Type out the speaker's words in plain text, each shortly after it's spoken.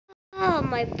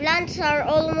my plants are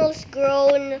almost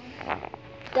grown.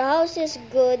 The house is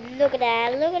good. Look at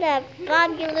that. Look at that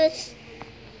fabulous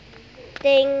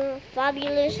thing.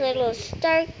 Fabulous little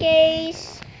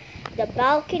staircase. The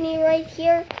balcony right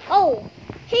here. Oh,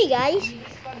 hey guys.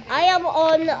 I am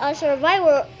on a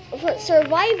survival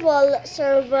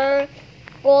server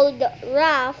called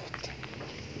Raft.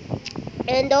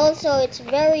 And also it's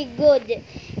very good.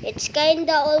 It's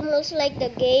kinda almost like the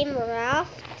game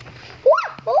Raft.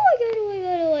 Oh my god, oh my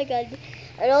god, oh my god.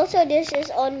 And also this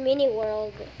is on Mini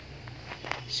World.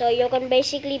 So you can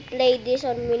basically play this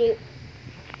on Mini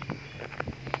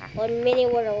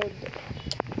World.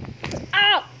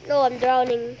 Ah! No, I'm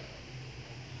drowning.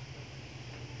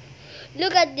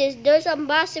 Look at this. There's a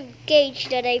massive cage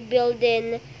that I built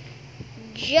in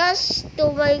just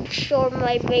to make sure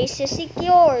my base is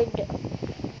secured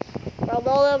from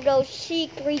all of those sea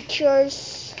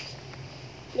creatures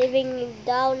living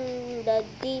down the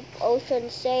deep ocean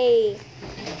sea.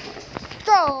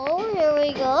 So here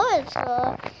we go.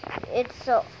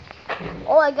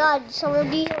 Oh my god, some of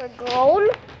these are grown.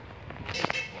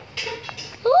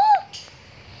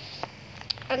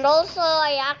 And also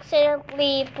I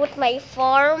accidentally put my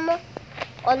farm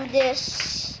on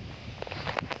this.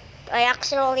 I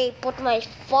accidentally put my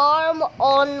farm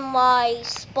on my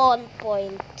spawn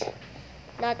point.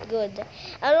 Not good.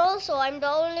 And also I'm the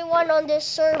only one on this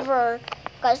server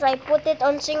because I put it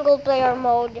on single player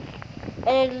mode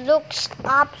and it looks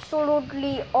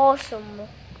absolutely awesome.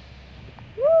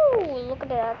 Woo! Look at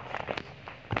that.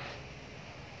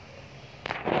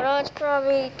 Now it's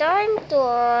probably time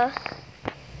to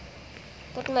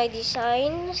put my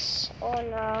designs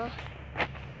on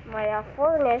my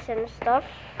furnace and stuff.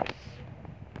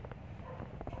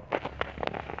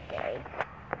 Okay.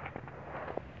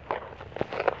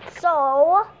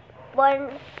 So when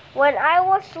I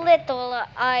was little,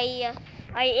 I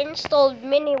installed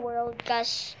Mini World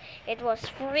because it was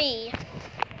free.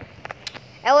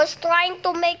 I was trying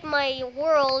to make my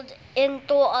world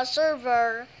into a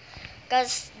server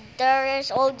because there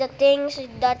is all the things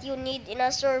that you need in a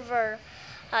server.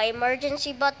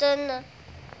 Emergency button,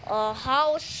 a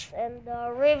house, and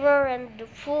a river, and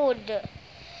food.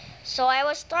 So I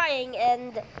was trying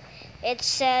and it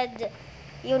said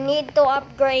you need to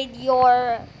upgrade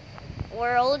your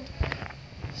world.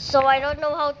 So I don't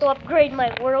know how to upgrade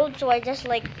my world, so I just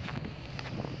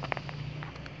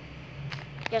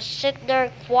sit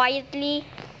there quietly.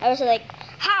 I was like,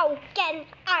 how can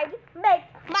I make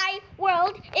my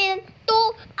world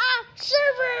into a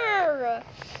server?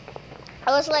 I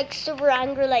was like super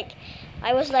angry,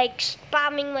 I was like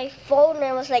spamming my phone and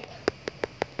I was like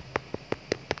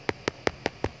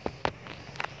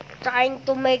trying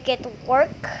to make it work.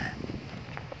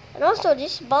 And also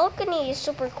this balcony is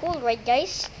super cool, right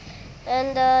guys?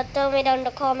 And tell me down in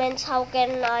the comments how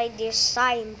can I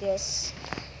design this.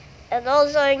 And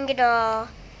also I'm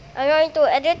going to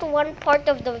edit one part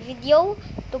of the video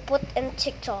to put in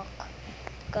TikTok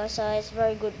because it's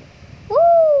very good. Woo!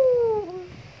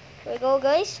 Here we go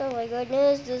guys. Oh my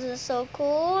goodness, this is so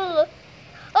cool.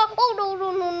 Oh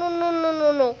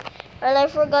no. And I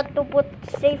forgot to put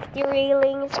safety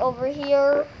railings over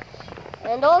here.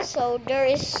 And also there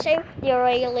is safety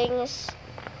railings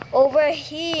over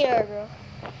here.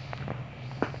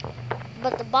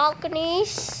 But the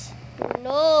balconies,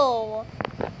 no.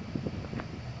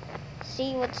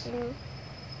 See what's in.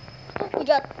 We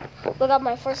got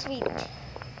my first wheat.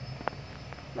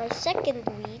 My second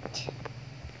wheat.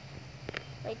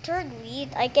 My third wheat.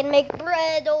 I can make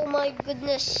bread. Oh my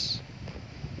goodness.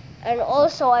 And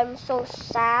also I'm so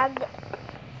sad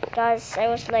because I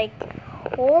was like,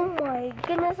 oh my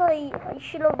goodness, I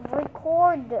should have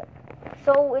recorded.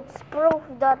 So it's proof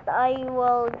that I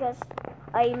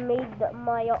made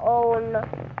my own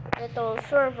little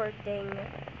server thing.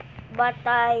 But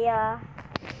I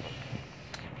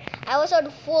was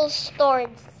on full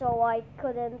storage, so I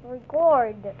couldn't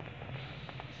record.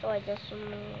 So I just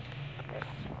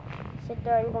sit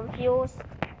there and confused.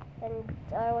 And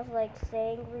I was like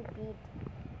saying, repeat.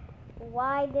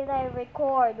 Why did I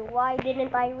record? Why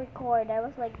didn't I record? I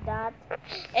was like that.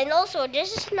 And also,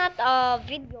 this is not a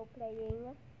video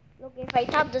playing. Look, if I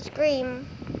tap the screen,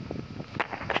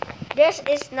 this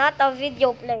is not a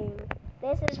video playing.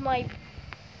 This is my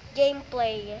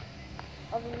gameplay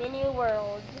of Mini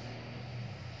World.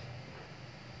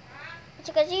 As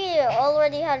you can see, I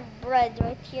already had bread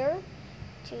right here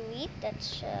to eat.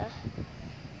 That's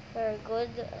very good.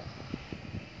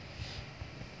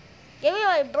 Give me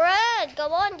my bread!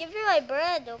 Come on, give me my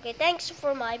bread. Okay, thanks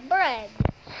for my bread.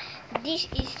 This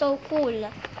is so cool.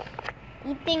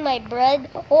 Eating my bread.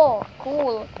 Oh,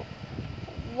 cool.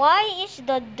 Why is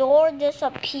the door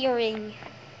disappearing?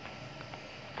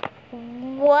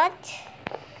 What?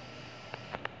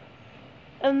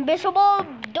 Invisible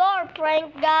door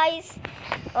prank, guys.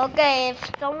 Okay,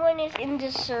 if someone is in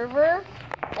the server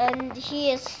and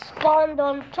he is spawned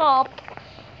on top,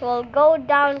 he will go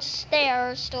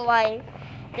downstairs to my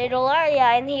little area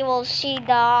and he will see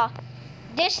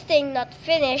this thing not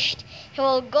finished. He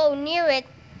will go near it.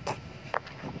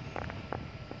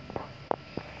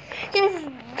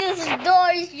 This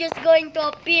door is just going to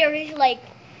appear. He's like,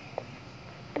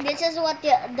 this is what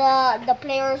the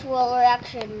players will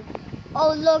reaction.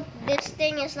 Oh look, this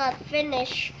thing is not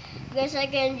finished. Guess I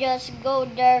can just go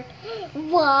there.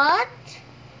 What?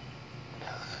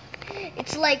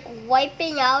 It's like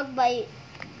wiping out by.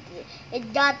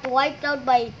 It got wiped out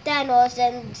by Thanos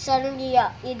and suddenly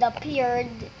it appeared.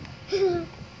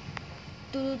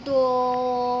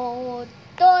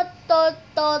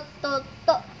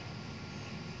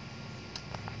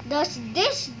 Does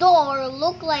this door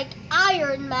look like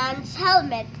Iron Man's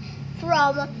helmet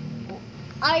from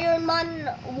Iron Man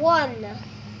 1?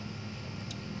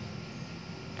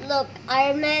 Look,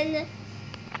 Iron Man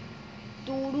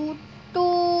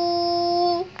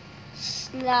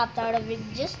snapped out of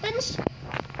existence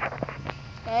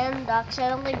and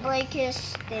accidentally break his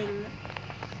thing.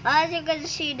 As you can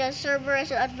see, the server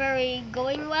is not very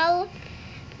going well.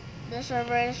 The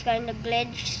server is kind of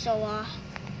glitched, so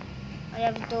I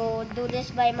have to do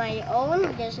this by my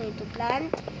own. Just need to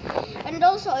plant. And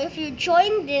also, if you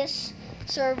join this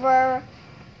server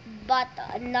but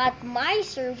not my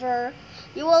server,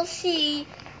 you will see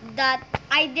that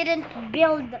I didn't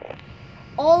build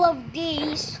all of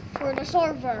these for the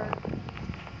server.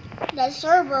 The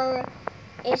server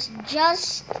is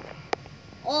just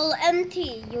all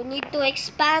empty. You need to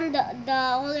expand the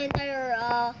whole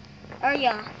entire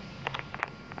area.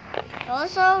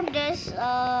 Also, this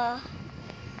oh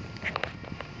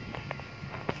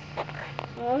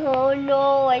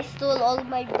no, I stole all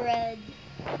my bread.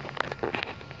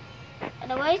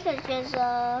 Otherwise, let's just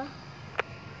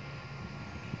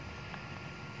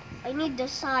I need the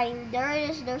sign.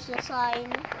 There's the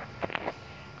sign.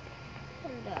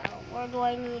 And where do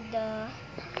I need the?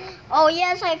 Oh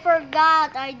yes, I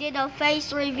forgot. I did a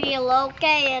face reveal.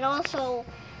 Okay, and also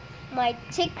my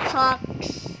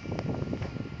TikToks.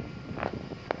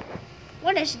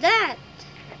 What is that?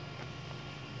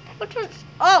 What was?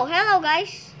 Oh, hello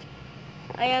guys.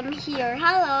 I am here.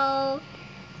 Hello.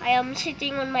 I am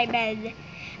sitting on my bed.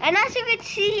 And as you can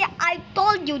see, I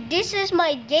told you this is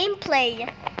my gameplay,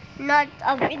 not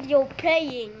a video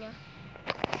playing.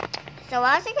 So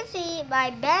as you can see,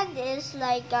 my bed is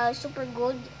like super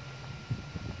good.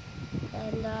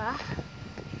 And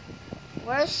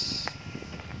where's?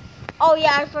 Oh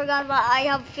yeah, I forgot. I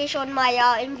have fish on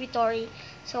my inventory,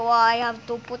 so I have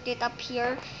to put it up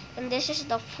here. And this is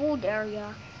the food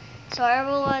area, so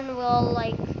everyone will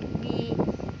like be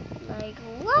like,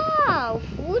 wow,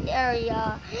 food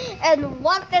area. And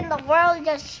what in the world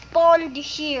just spawned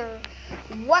here?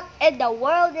 What in the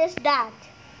world is that?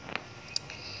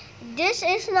 This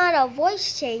is not a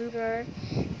voice changer.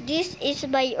 This is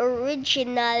my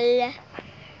original.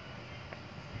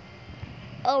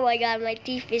 Oh my god, my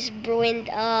teeth is ruined.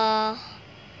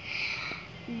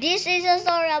 This is a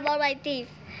story about my teeth.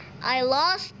 I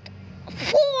lost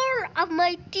 4 of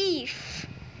my teeth.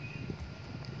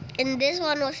 And this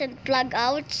one wasn't plugged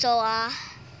out, so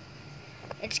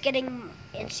it's getting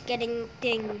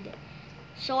dinged.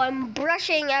 So I'm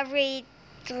brushing every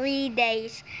 3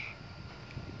 days.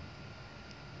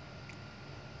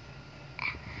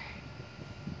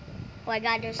 Oh my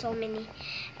god, there's so many.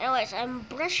 Anyways, I'm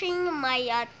brushing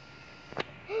my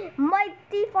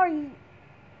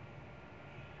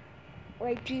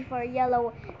teeth are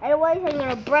yellow. Anyways, I'm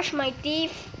gonna brush my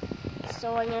teeth.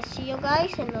 So I'm gonna see you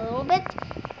guys in a little bit.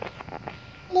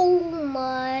 Oh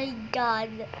my god.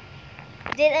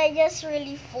 Did I just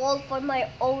really fall for my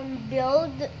own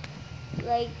build?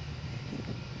 Like,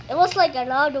 it was like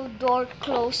an auto door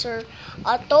closer.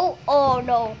 Oh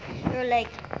no. You're like,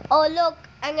 oh look,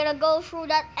 I'm gonna go through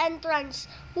that entrance.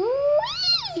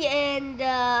 Whee! And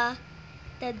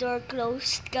the door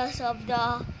closed because of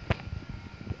the.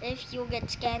 If you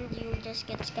get scanned, you just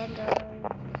get scanned.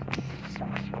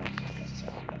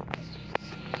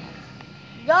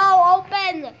 Go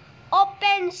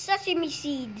open sesame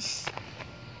seeds.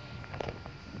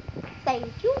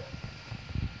 Thank you.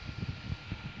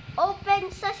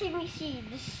 Open sesame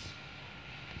seeds.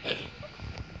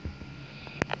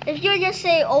 If you just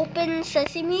say open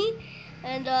sesame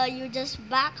and you just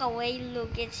back away,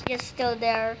 look, it's just still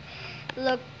there.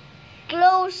 Look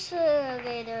close.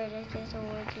 Okay, there it is. Just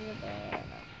over to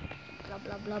the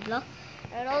blah blah blah.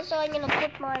 And also I'm gonna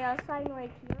put my sign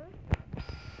right here.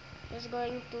 Just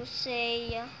going to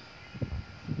say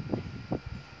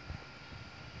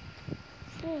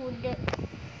food.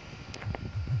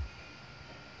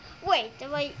 Wait,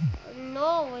 am I?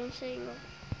 No, I'm saying.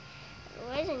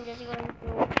 Otherwise, I'm just going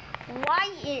to.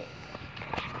 Why it?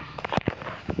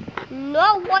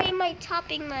 No, why am I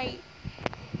tapping my?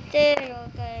 There,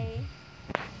 okay.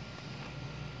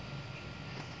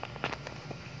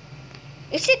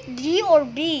 Is it D or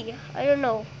B? I don't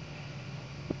know.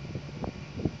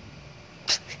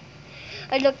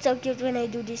 I look so cute when I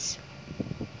do this.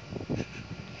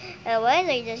 Otherwise,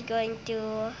 I'm just going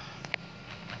to.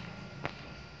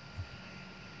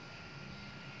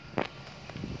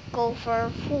 Go for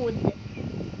food.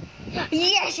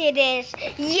 Yes, it is.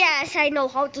 Yes, I know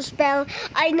how to spell.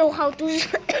 I know how to.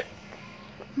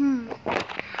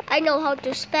 I know how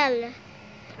to spell.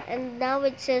 And now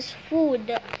it says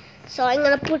food. So I'm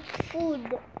gonna put food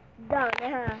down.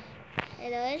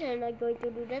 Anyways, I'm not going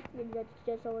to do that. That's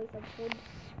just a waste of food.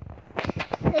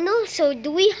 And also,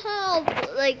 do we have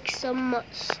like some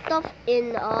stuff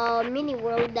in mini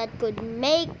world that could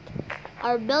make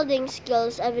our building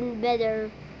skills even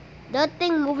better? That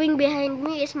thing moving behind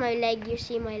me is my leg. You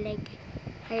see my leg.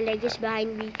 My leg is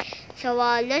behind me. So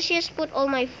let's just put all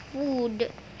my food,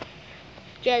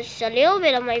 just a little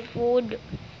bit of my food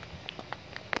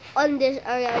on this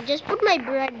area. Just put my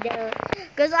bread there.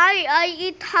 Because I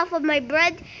eat half of my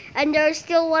bread and there's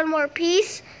still one more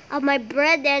piece of my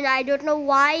bread and I don't know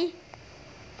why.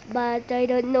 But I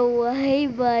don't know why,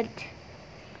 but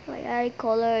my eye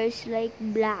color is like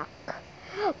black.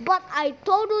 But I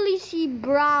totally see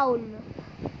brown.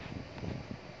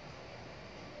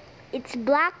 It's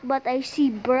black, but I see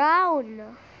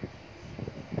brown.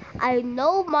 I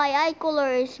know my eye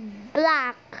color is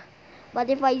black, but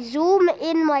if I zoom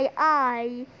in my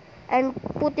eye and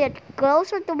put it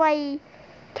closer to my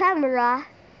camera,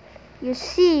 you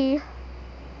see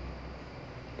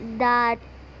that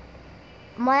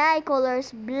my eye color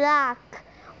is black,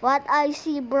 but I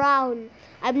see brown.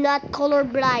 I'm not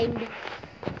colorblind.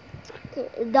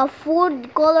 The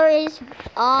food color is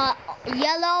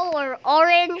yellow or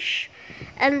orange,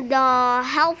 and the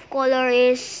health color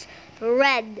is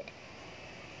red.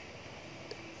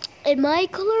 Am I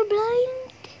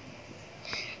colorblind?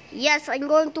 Yes, I'm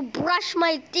going to brush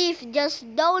my teeth. Just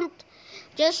don't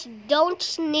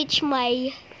snitch.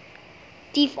 My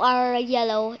teeth are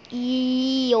yellow.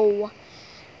 Ew.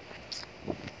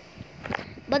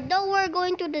 But though we're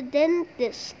going to the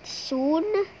dentist soon.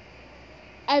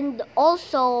 And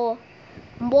also,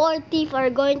 more teeth are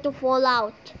going to fall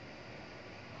out.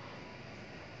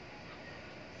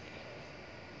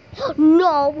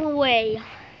 No way.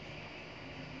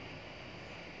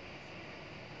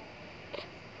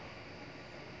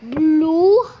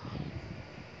 Blue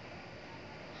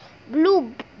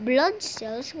blood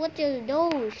cells? What are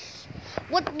those?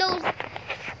 What those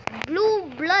blue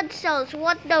blood cells?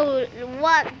 What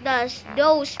does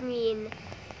those mean?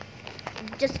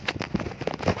 Just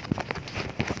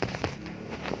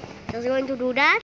going to do that.